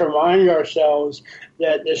can just remind ourselves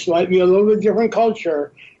that this might be a little bit different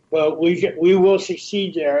culture, but we will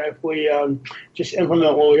succeed there if we just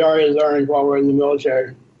implement what we already learned while we're in the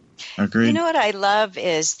military. Agreed. You know what I love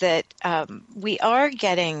is that we are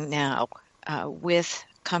getting now with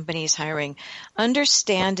companies hiring,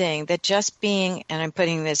 understanding that just being, and I'm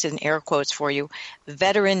putting this in air quotes for you,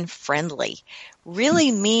 veteran friendly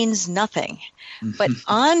really means nothing. But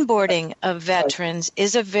onboarding of veterans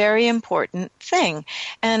is a very important thing.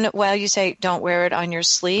 And while you say don't wear it on your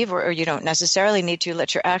sleeve, or you don't necessarily need to,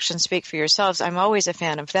 let your actions speak for yourselves, I'm always a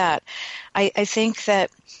fan of that. I think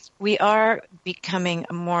that we are becoming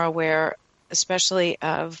more aware, especially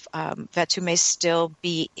of vets who may still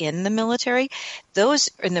be in the military. Those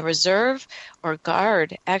in the reserve or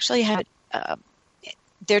guard actually have,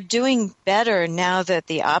 they're doing better now that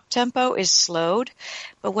the op tempo is slowed.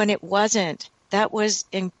 But when it wasn't, that was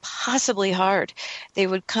impossibly hard. They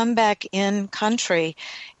would come back in country,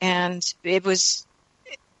 and it was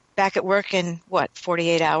back at work in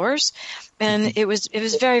 48 hours, and it was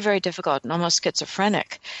very, very difficult and almost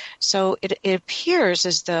schizophrenic. So it appears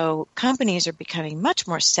as though companies are becoming much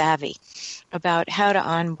more savvy about how to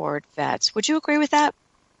onboard vets. Would you agree with that?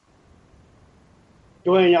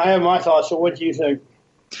 Dwayne, I have my thoughts. So what do you think?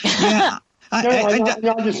 Yeah. I'm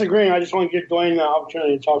not disagreeing. I just want to give Dwayne the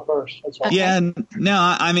opportunity to talk first. That's all. Yeah, no,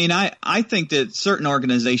 I mean, I think that certain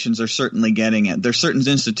organizations are certainly getting it. There's certain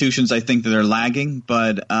institutions I think that are lagging,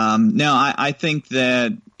 but no, I think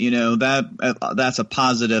that that's a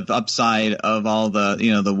positive upside of all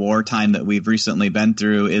the the wartime that we've recently been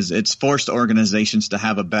through. Is it's forced organizations to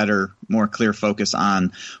have a better, more clear focus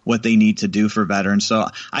on what they need to do for veterans. So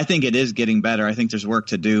I think it is getting better. I think there's work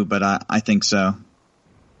to do, but I think so.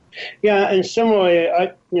 Yeah, and similarly,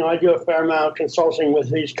 I do a fair amount of consulting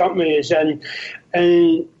with these companies, and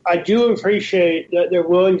I do appreciate that they're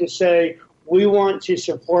willing to say we want to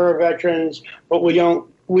support our veterans, but we don't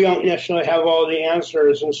necessarily have all the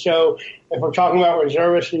answers. And so, if we're talking about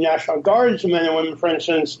reservists and National Guards men and women, for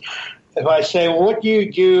instance, if I say, well, what do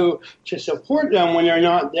you do to support them when they're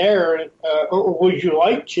not there, or would you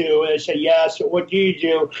like to? And they say yes. So what do you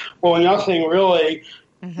do? Well, nothing really.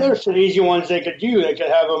 There's some easy ones they could do. They could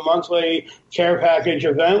have a monthly care package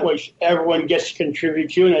event, which everyone gets to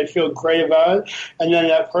contribute to, and they feel great about it. And then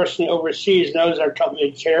that person overseas knows their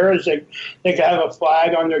company cares. They could have a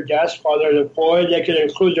flag on their desk while they're deployed. They could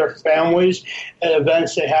include their families at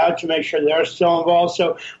events they have to make sure they're still involved.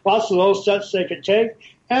 So lots of those steps they could take,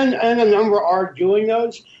 and a number are doing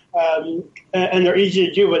those. And they're easy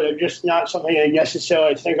to do, but they're just not something they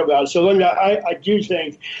necessarily think about. So, Linda, I do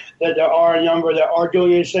think that there are a number that are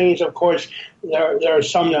doing these things. Of course, there are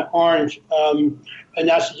some that aren't, and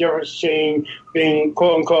that's the difference between being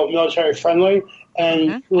quote-unquote military-friendly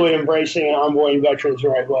and really embracing and onboarding veterans the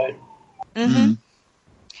right way. And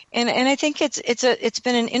I think it's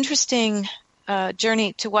been an interesting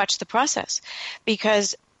journey to watch the process,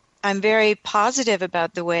 because I'm very positive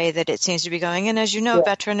about the way that it seems to be going. And as you know,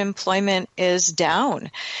 veteran employment is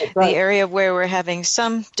down. Right. The area where we're having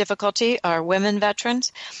some difficulty are women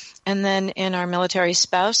veterans, and then in our military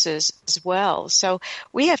spouses as well. So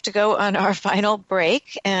we have to go on our final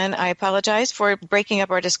break, and I apologize for breaking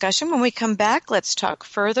up our discussion. When we come back, let's talk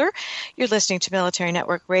further. You're listening to Military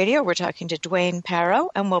Network Radio. We're talking to Dwayne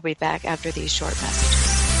Parrow, and we'll be back after these short messages.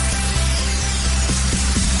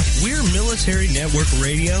 We're Military Network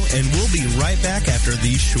Radio, and we'll be right back after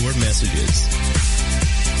these short messages.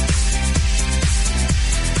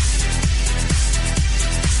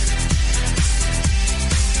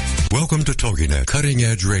 Welcome to TogiNet, Cutting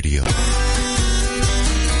Edge Radio.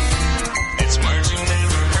 It's words you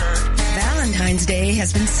never heard. Valentine's Day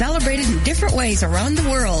has been celebrated in different ways around the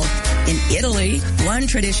world. In Italy, one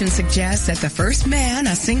tradition suggests that the first man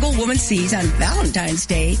a single woman sees on Valentine's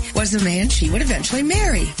Day was the man she would eventually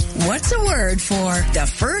marry. What's a word for the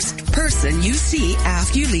first person you see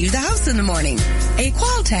after you leave the house in the morning? A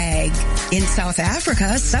qualtag. In South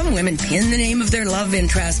Africa, some women pin the name of their love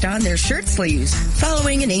interest on their shirt sleeves,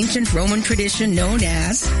 following an ancient Roman tradition known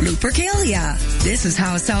as Lupercalia. This is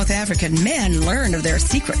how South African men learn of their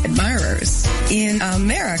secret admirers. In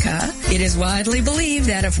America, it is widely believed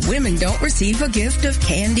that if women don't receive a gift of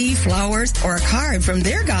candy, flowers, or a card from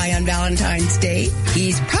their guy on Valentine's Day,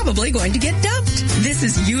 he's probably going to get dumped. This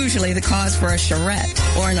is usually the cause for a charrette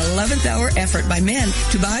or an 11th hour effort by men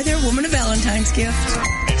to buy their woman a Valentine's gift.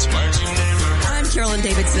 It's words you never heard. I'm Carolyn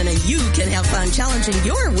Davidson, and you can have fun challenging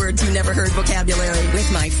your words you never heard vocabulary with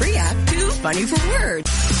my free app, Too Funny for Words.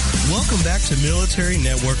 Welcome back to Military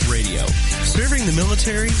Network Radio, serving the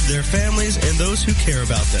military, their families, and those who care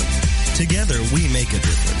about them. Together, we make a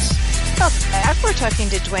difference. Well, back we're talking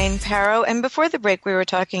to Dwayne Parrow, and before the break we were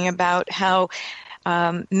talking about how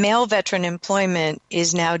Male veteran employment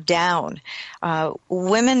is now down.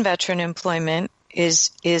 Women veteran employment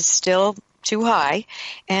is still too high,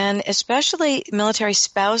 and especially military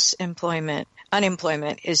spouse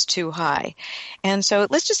unemployment is too high. And so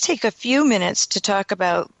let's just take a few minutes to talk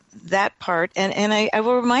about that part, and I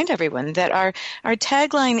will remind everyone that our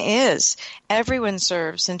tagline is everyone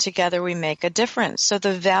serves and together we make a difference. So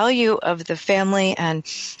the value of the family and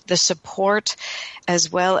the support,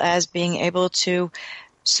 as well as being able to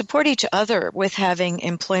support each other with having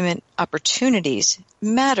employment opportunities,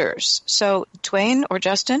 matters. So Dwayne or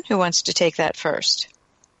Justin, who wants to take that first?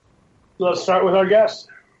 Let's start with our guest.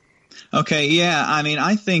 Okay, yeah. I mean,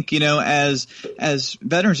 I think, as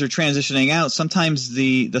veterans are transitioning out, sometimes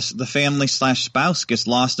the family / spouse gets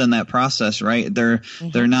lost in that process, right? They're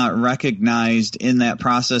not recognized in that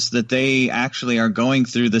process that they actually are going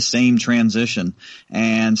through the same transition.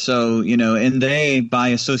 And so, and they, by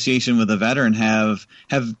association with a veteran, have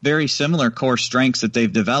very similar core strengths that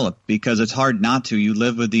they've developed, because it's hard not to. You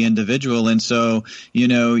live with the individual, and so,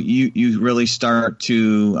 you really start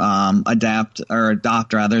to adopt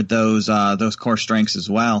those core strengths as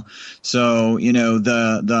well. So,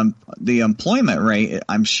 the employment rate,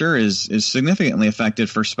 I'm sure, is significantly affected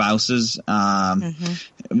for spouses during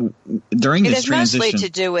this transition. It has mostly to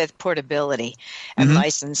do with portability and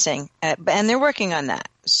licensing, and they're working on that.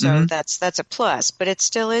 So that's a plus, but it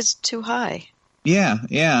still is too high. Yeah,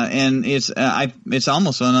 and it's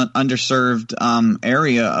almost an underserved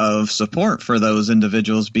area of support for those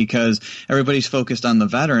individuals, because everybody's focused on the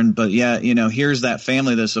veteran, but yet, here's that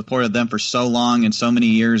family that supported them for so long and so many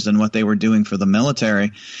years and what they were doing for the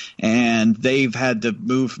military, and they've had to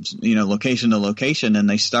move, location to location, and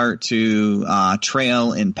they start to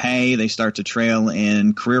trail in pay, they start to trail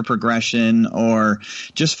in career progression, or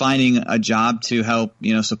just finding a job to help,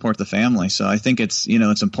 support the family. So I think it's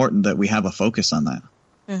important that we have a focus on that.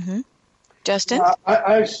 Justin?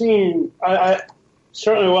 I'm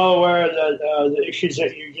certainly well aware of the issues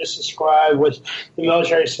that you just described with the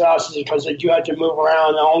military spouses, because they do have to move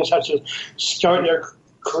around and almost have to start their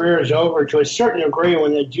careers over to a certain degree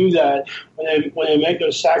when they do that, when they make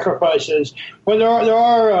those sacrifices. But there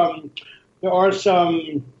are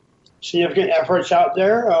some significant efforts out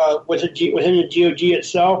there within the DoD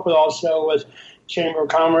itself, but also with Chamber of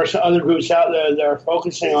Commerce and other groups out there that are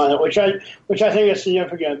focusing on it, which I think is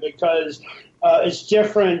significant, because it's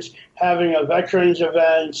different having a veterans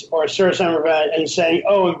event or a service member event and saying,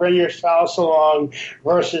 and bring your spouse along,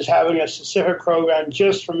 versus having a specific program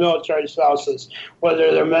just for military spouses,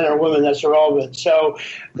 whether they're men or women. That's irrelevant. So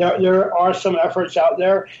there are some efforts out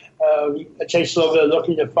there. It takes a little bit of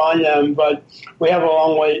looking to find them, but we have a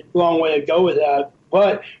long way to go with that.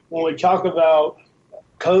 But when we talk about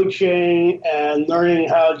coaching and learning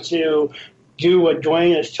how to do what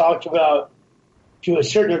Dwayne has talked about, to a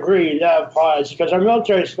certain degree, that applies, because our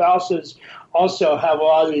military spouses also have a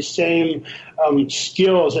lot of these same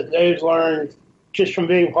skills that they've learned just from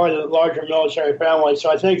being part of the larger military family.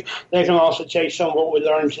 So I think they can also take some of what we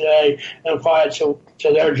learned today and apply it to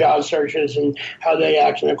their job searches and how they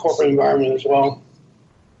act in a corporate environment as well.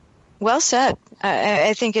 Well said.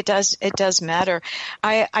 I think it does matter.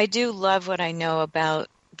 I do love what I know about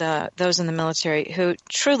those in the military who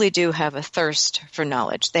truly do have a thirst for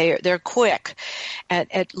knowledge. They're quick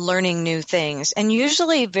at learning new things, and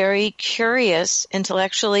usually very curious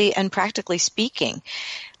intellectually and practically speaking.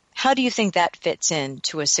 How do you think that fits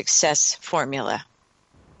into a success formula?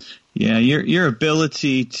 Yeah, your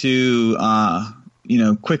ability to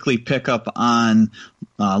quickly pick up on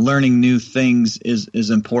learning new things is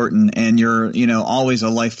important, and you're always a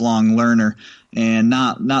lifelong learner, and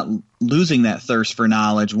not losing that thirst for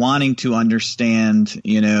knowledge, wanting to understand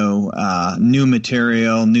new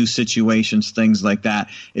material, new situations, things like that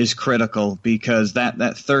is critical, because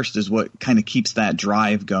that thirst is what kind of keeps that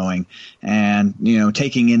drive going. And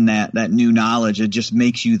taking in that new knowledge, it just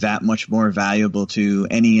makes you that much more valuable to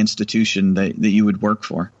any institution that you would work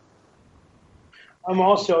for. I'm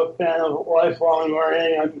also a fan of lifelong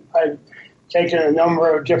learning. I've taken a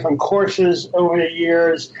number of different courses over the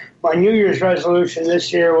years. My New Year's resolution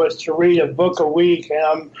this year was to read a book a week, and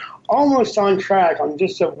I'm almost on track. I'm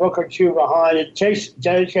just a book or two behind. It takes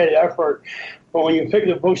dedicated effort, but when you pick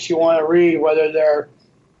the books you want to read, whether they're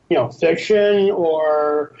fiction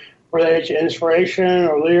or related to inspiration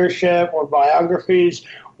or leadership or biographies,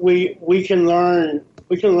 we can learn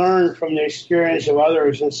from the experience of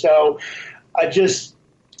others. And so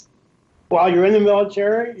while you're in the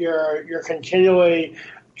military, you're continually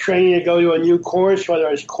training to go to a new course, whether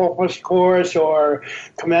it's corpus course or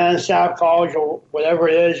command staff college or whatever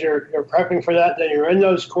it is, you're prepping for that, then you're in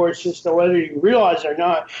those courses. So whether you realize it or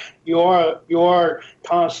not, you are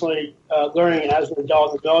constantly learning as an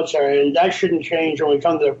adult in the military, and that shouldn't change when we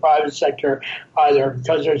come to the private sector either,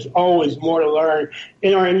 because there's always more to learn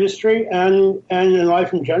in our industry and in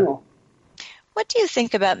life in general. What do you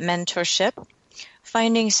think about mentorship?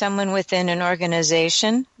 Finding someone within an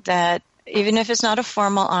organization that, even if it's not a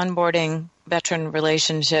formal onboarding veteran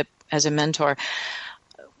relationship as a mentor,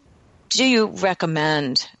 do you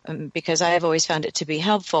recommend, because I have always found it to be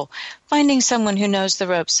helpful, finding someone who knows the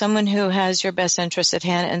ropes, someone who has your best interests at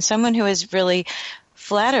hand, and someone who is really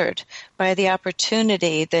flattered by the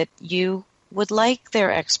opportunity that you would like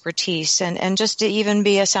their expertise and just to even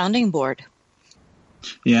be a sounding board?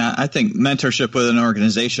 Yeah, I think mentorship with an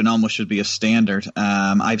organization almost should be a standard.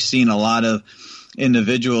 I've seen a lot of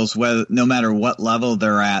individuals, whether no matter what level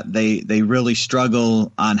they're at, they really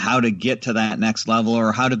struggle on how to get to that next level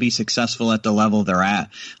or how to be successful at the level they're at.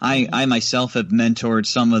 I myself have mentored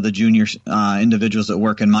some of the junior individuals that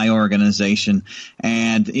work in my organization,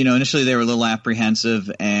 and initially they were a little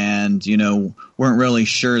apprehensive and weren't really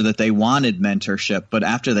sure that they wanted mentorship, but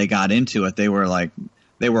after they got into it, they were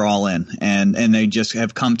all in, and they just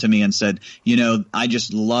have come to me and said, I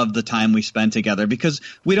just love the time we spend together, because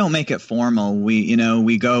we don't make it formal.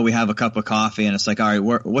 We go, we have a cup of coffee, and it's like, all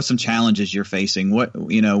right, what's some challenges you're facing?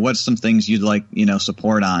 What's some things you'd like,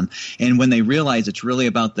 support on? And when they realize it's really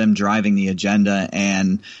about them driving the agenda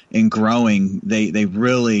and growing, they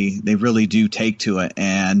really do take to it,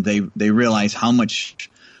 and they realize how much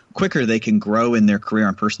quicker they can grow in their career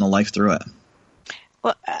and personal life through it.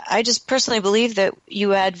 Well, I just personally believe that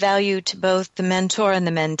you add value to both the mentor and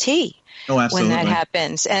the mentee when that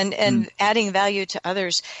happens. And adding value to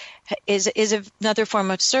others is another form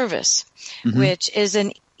of service, which is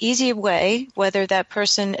an easy way, whether that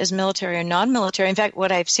person is military or non-military. In fact,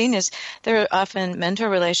 what I've seen is there are often mentor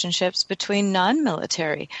relationships between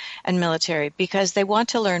non-military and military because they want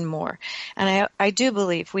to learn more. And I do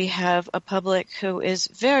believe we have a public who is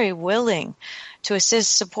very willing to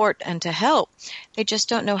assist, support, and to help. They just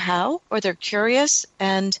don't know how, or they're curious,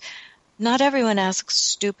 and not everyone asks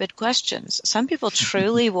stupid questions. Some people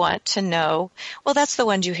truly want to know. Well, that's the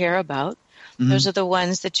ones you hear about. Those are the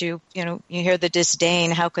ones that you hear the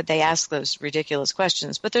disdain. How could they ask those ridiculous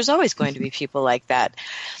questions? But there's always going to be people like that.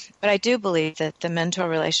 But I do believe that the mentor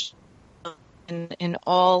relationship in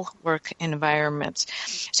all work environments.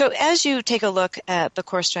 So as you take a look at the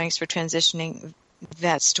core strengths for transitioning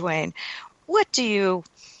vets, Dwayne, what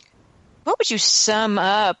would you sum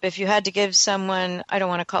up if you had to give someone, I don't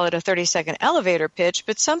want to call it a 30-second elevator pitch,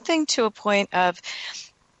 but something to a point of,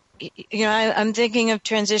 I'm thinking of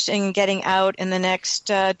transitioning and getting out in the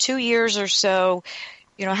next 2 years or so.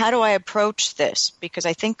 How do I approach this? Because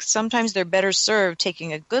I think sometimes they're better served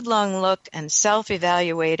taking a good long look and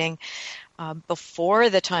self-evaluating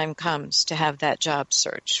before the time comes to have that job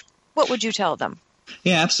search. What would you tell them?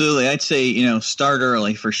 Yeah, absolutely. I'd say, start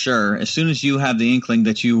early for sure. As soon as you have the inkling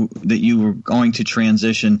that you were going to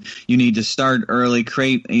transition, you need to start early,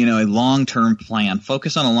 create, a long-term plan.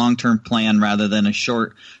 Focus on a long-term plan rather than a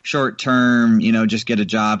short-term, just get a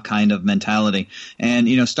job kind of mentality. And,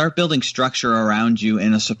 start building structure around you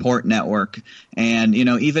in a support network and,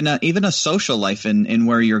 even a social life in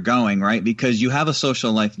where you're going, right? Because you have a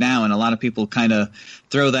social life now, and a lot of people kind of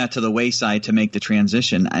throw that to the wayside to make the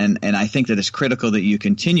transition. And I think that it's critical that you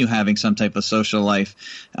continue having some type of social life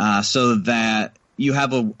so that you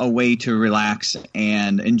have a way to relax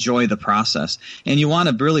and enjoy the process. And you want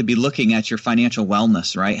to really be looking at your financial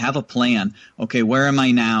wellness, right? Have a plan. Okay, where am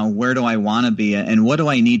I now? Where do I want to be? And what do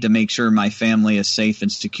I need to make sure my family is safe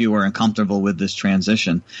and secure and comfortable with this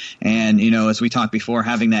transition? And, as we talked before,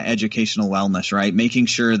 having that educational wellness, right? Making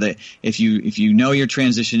sure that if you know you're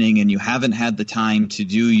transitioning and you haven't had the time to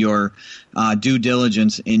do your due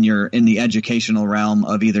diligence in the educational realm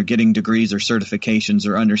of either getting degrees or certifications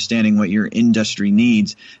or understanding what your industry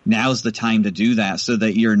needs, now's the time to do that so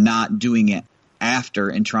that you're not doing it after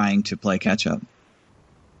and trying to play catch up.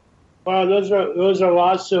 Wow, those are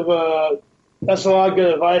lots of that's a lot of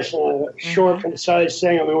good advice and a short, concise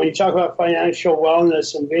thing. I mean, when you talk about financial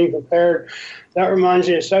wellness and being prepared, that reminds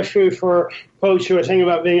me, especially for folks who are thinking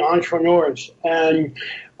about being entrepreneurs. And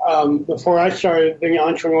before I started being an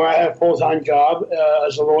entrepreneur, I had a full-time job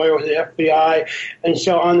as a lawyer with the FBI. And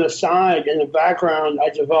so on the side, in the background, I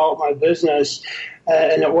developed my business.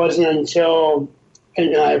 And it wasn't until,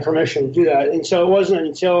 and I had permission to do that. And so it wasn't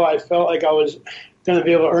until I felt like I was going to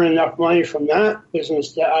be able to earn enough money from that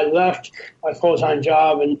business that I left my full-time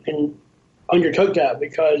job and undertook that,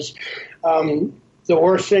 because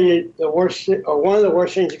one of the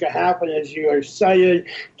worst things that can happen is you are excited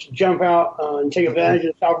to jump out and take advantage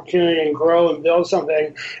of this opportunity and grow and build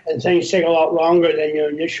something, and things take a lot longer than you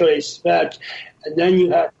initially expect, and then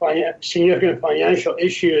you have significant financial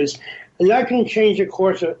issues. And that can change the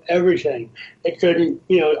course of everything. It could,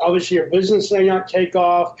 obviously your business may not take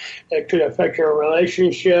off. It could affect your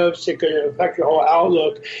relationships. It could affect your whole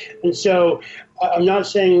outlook. And so I'm not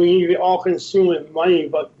saying we need to be all consumed with money,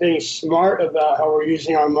 but being smart about how we're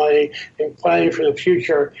using our money and planning for the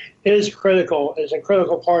future is critical. It's a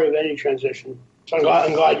critical part of any transition. So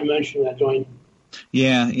I'm glad you mentioned that, Dwayne.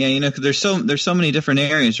 Yeah. There's so many different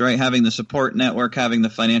areas, right? Having the support network, having the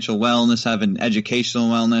financial wellness, having educational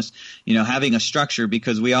wellness, having a structure,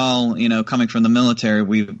 because we all, coming from the military,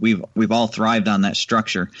 we've all thrived on that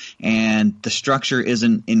structure, and the structure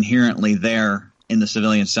isn't inherently there in the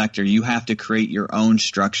civilian sector. You have to create your own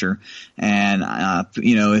structure, and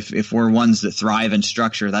if we're ones that thrive in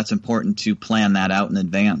structure, that's important to plan that out in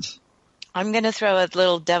advance. I'm going to throw a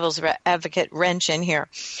little devil's advocate wrench in here.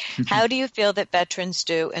 How do you feel that veterans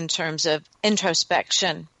do in terms of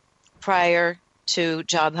introspection prior to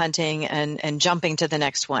job hunting and jumping to the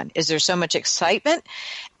next one? Is there so much excitement,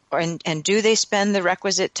 and do they spend the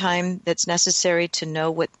requisite time that's necessary to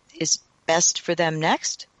know what is best for them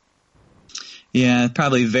next? Yeah, it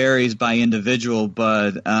probably varies by individual,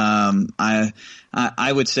 but I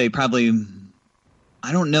would say probably,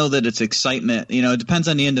 I don't know that it's excitement. It depends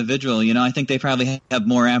on the individual. I think they probably have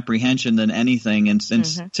more apprehension than anything. And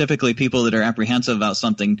typically people that are apprehensive about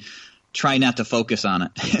something try not to focus on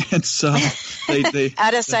it. And so they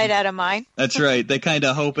out of sight, out of mind. That's right. They kind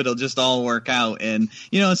of hope it'll just all work out. And,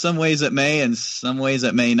 in some ways it may, and some ways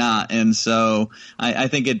it may not. And so I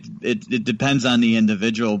think it depends on the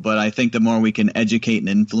individual, but I think the more we can educate and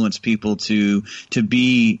influence people to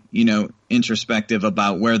be, introspective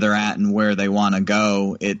about where they're at and where they want to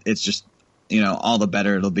go, it's just, all the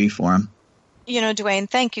better it'll be for them. Dwayne,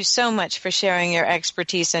 thank you so much for sharing your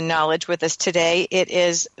expertise and knowledge with us today. It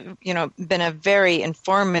is, been a very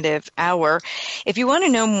informative hour. If you want to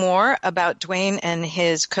know more about Dwayne and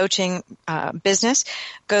his coaching business,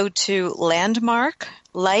 go to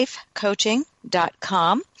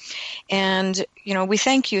landmarklifecoaching.com. And, we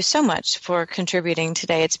thank you so much for contributing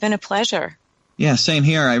today. It's been a pleasure. Yeah, same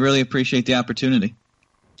here. I really appreciate the opportunity.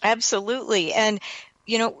 Absolutely. And,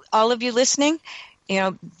 all of you listening,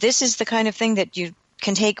 this is the kind of thing that you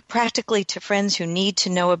can take practically to friends who need to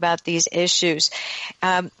know about these issues.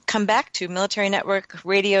 Come back to Military Network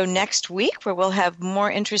Radio next week, where we'll have more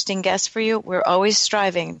interesting guests for you. We're always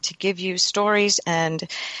striving to give you stories and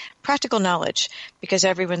practical knowledge, because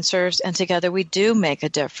everyone serves, and together we do make a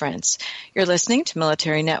difference. You're listening to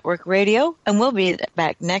Military Network Radio, and we'll be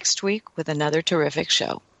back next week with another terrific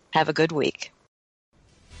show. Have a good week.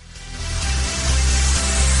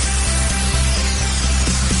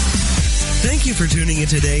 Thank you for tuning in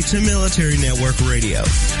today to Military Network Radio.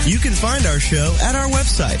 You can find our show at our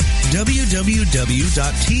website,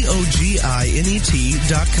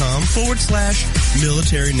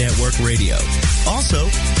 www.toginet.com/Military Network Radio. Also,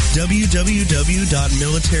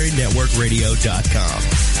 www.militarynetworkradio.com.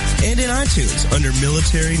 And in iTunes under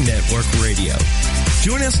Military Network Radio.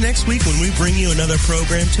 Join us next week when we bring you another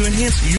program to enhance your